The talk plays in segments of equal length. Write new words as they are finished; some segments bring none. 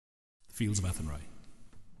Fields of Athenry.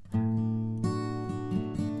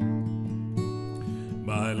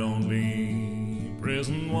 By lonely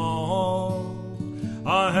prison wall,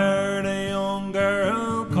 I heard a young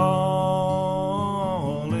girl calling.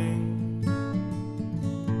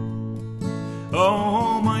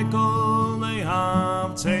 Oh, Michael, they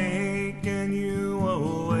have taken you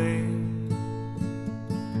away,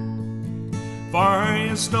 for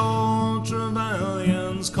you stole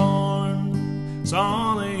Trevelyan's corn,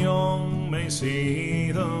 so the young may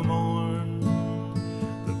see the morn.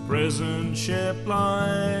 The prison ship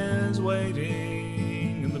lies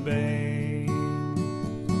waiting in the bay,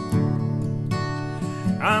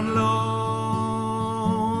 and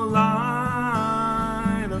low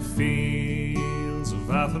lie the fields of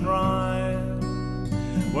Athenry,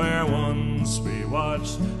 where once we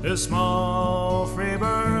watched the small free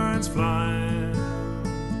birds fly,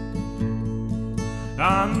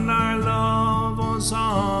 and our love was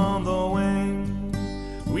on the wing.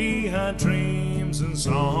 We had dreams and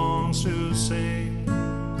songs to sing,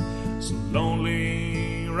 so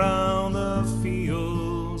lonely round the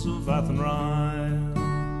fields of Athenry.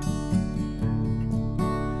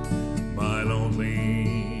 By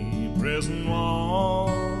lonely prison wall,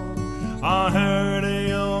 I heard a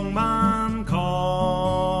young man calling.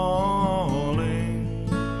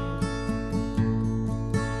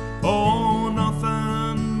 Oh,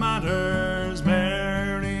 nothing matters,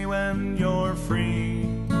 Mary, when you're free.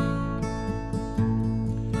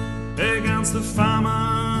 Against the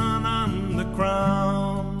famine and the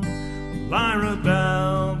crown, while I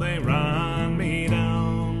rebelled, they ran me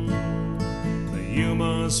down. That you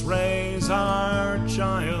must raise our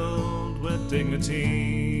child with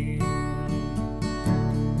dignity.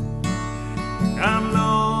 And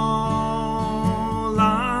low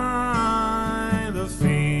lie the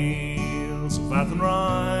fields of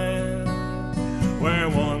Athenry, where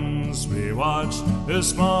once we watched the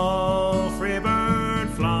small free bird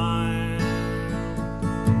fly,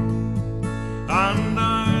 and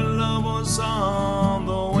our love was on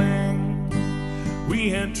the wing. We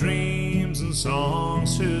had dreams and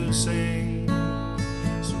songs to sing,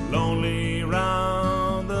 so lonely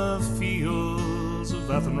round the fields of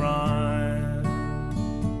Athenry.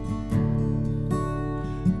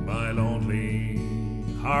 By lonely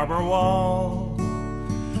harbour wall,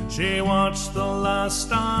 she watched the last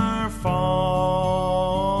star falling,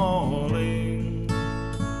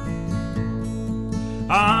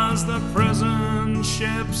 as the prison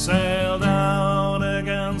ship sailed out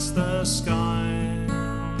against the sky.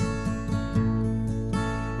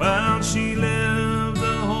 Well, she lived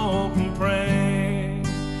to hope and pray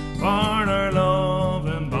for her love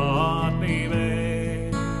in Botany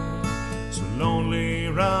Bay, so lonely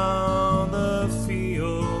round the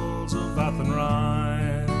fields of Athenry.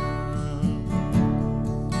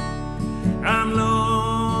 And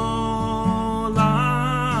low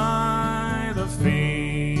lie the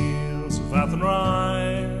fields of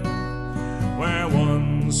Athenry, where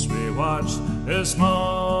once we watched a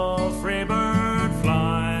small free bird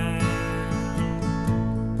fly,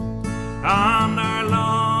 and our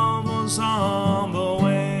love was on the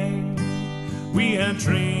wing. We had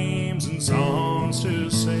dreams and songs to